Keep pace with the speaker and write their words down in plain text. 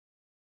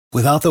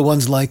Without the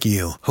ones like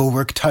you, who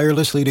work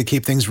tirelessly to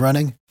keep things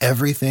running,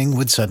 everything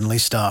would suddenly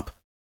stop.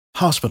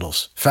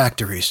 Hospitals,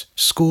 factories,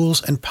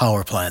 schools, and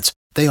power plants,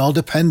 they all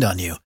depend on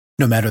you.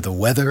 No matter the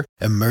weather,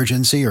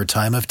 emergency, or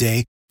time of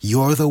day,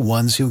 you're the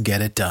ones who get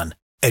it done.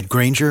 At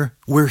Grainger,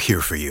 we're here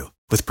for you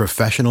with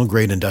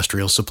professional-grade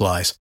industrial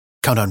supplies.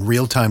 Count on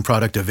real-time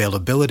product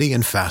availability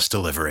and fast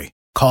delivery.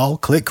 Call,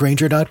 click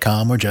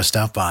Grainger.com, or just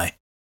stop by.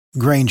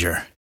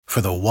 Grainger, for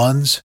the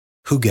ones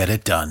who get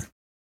it done.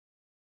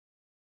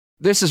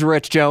 This is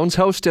Rich Jones,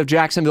 host of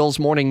Jacksonville's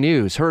Morning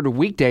News, heard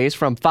weekdays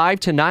from 5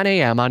 to 9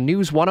 a.m. on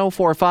News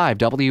 104.5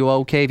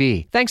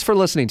 WOKV. Thanks for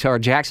listening to our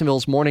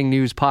Jacksonville's Morning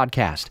News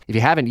podcast. If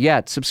you haven't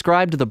yet,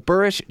 subscribe to the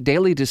Burrish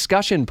Daily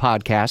Discussion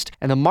podcast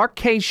and the Mark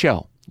Kaye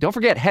Show. Don't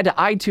forget, head to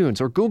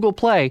iTunes or Google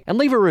Play and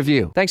leave a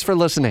review. Thanks for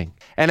listening.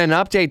 And an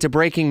update to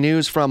breaking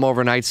news from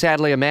overnight.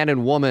 Sadly, a man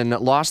and woman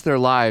lost their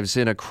lives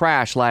in a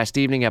crash last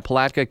evening at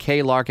Palatka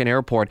K. Larkin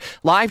Airport.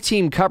 Live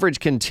team coverage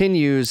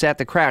continues at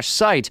the crash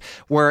site,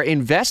 where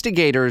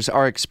investigators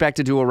are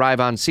expected to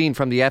arrive on scene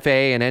from the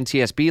FAA and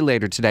NTSB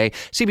later today.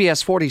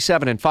 CBS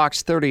 47 and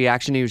Fox 30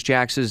 Action News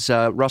Jax's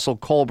Russell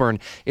Colburn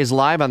is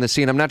live on the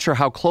scene. I'm not sure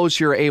how close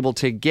you're able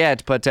to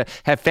get, but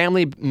have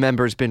family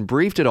members been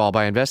briefed at all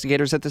by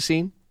investigators at the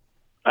scene?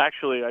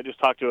 Actually, I just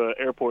talked to an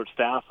airport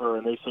staffer,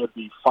 and they said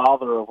the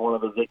father of one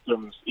of the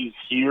victims is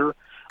here,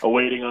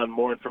 awaiting on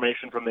more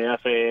information from the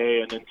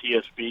FAA and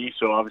NTSB.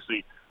 So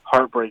obviously,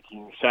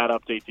 heartbreaking, sad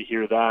update to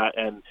hear that.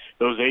 And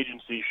those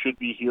agencies should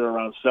be here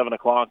around 7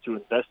 o'clock to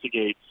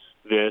investigate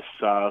this.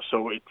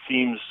 So it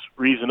seems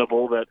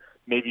reasonable that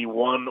maybe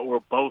one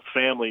or both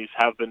families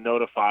have been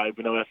notified.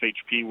 We know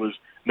FHP was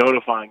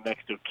notifying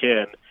next of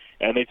kin.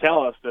 And they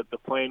tell us that the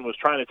plane was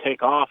trying to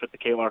take off at the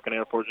K. Larkin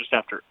Airport just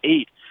after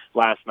 8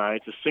 last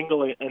night. It's a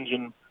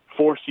single-engine,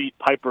 4-seat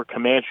Piper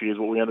Comanche is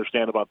what we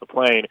understand about the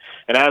plane.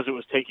 And as it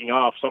was taking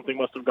off, something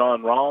must have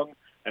gone wrong,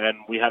 and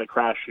we had a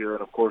crash here.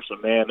 And, of course,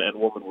 a man and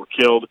woman were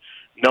killed.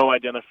 No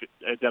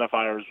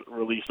identifiers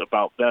released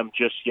about them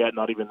just yet,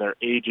 not even their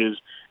ages.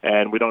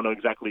 And we don't know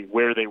exactly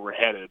where they were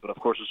headed. But, of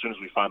course, as soon as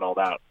we find all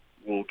that,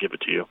 we'll give it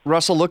to you.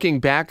 Russell,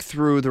 looking back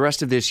through the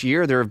rest of this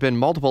year, there have been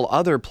multiple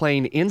other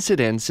plane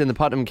incidents in the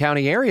Putnam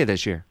County area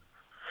this year.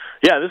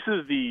 Yeah, this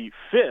is the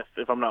fifth,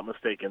 if I'm not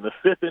mistaken, the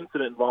fifth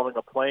incident involving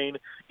a plane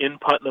in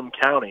Putnam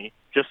County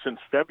just since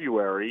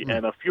February,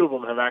 and a few of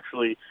them have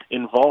actually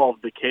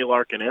involved the K.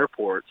 Larkin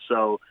Airport.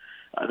 So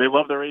they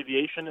love their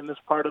aviation in this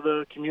part of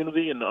the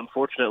community, and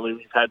unfortunately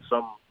we've had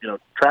some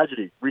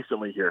tragedy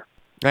recently here.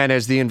 And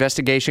as the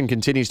investigation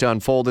continues to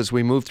unfold as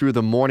we move through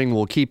the morning,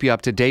 we'll keep you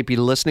up to date. Be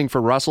listening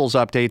for Russell's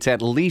updates at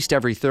least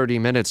every 30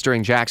 minutes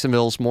during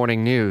Jacksonville's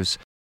Morning News.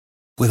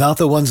 Without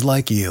the ones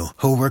like you,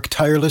 who work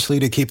tirelessly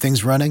to keep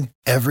things running,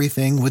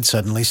 everything would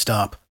suddenly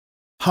stop.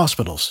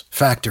 Hospitals,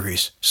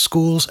 factories,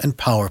 schools, and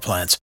power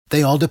plants,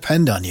 they all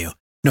depend on you.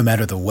 No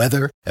matter the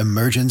weather,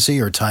 emergency,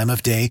 or time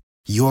of day,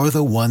 you're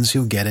the ones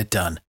who get it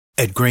done.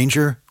 At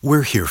Grainger,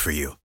 we're here for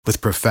you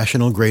with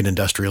professional-grade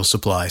industrial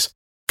supplies.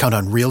 Count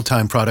on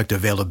real-time product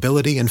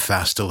availability and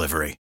fast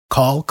delivery.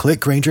 Call, click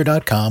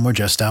Grainger.com, or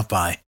just stop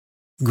by.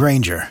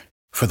 Grainger,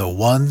 for the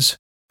ones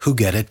who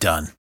get it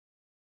done.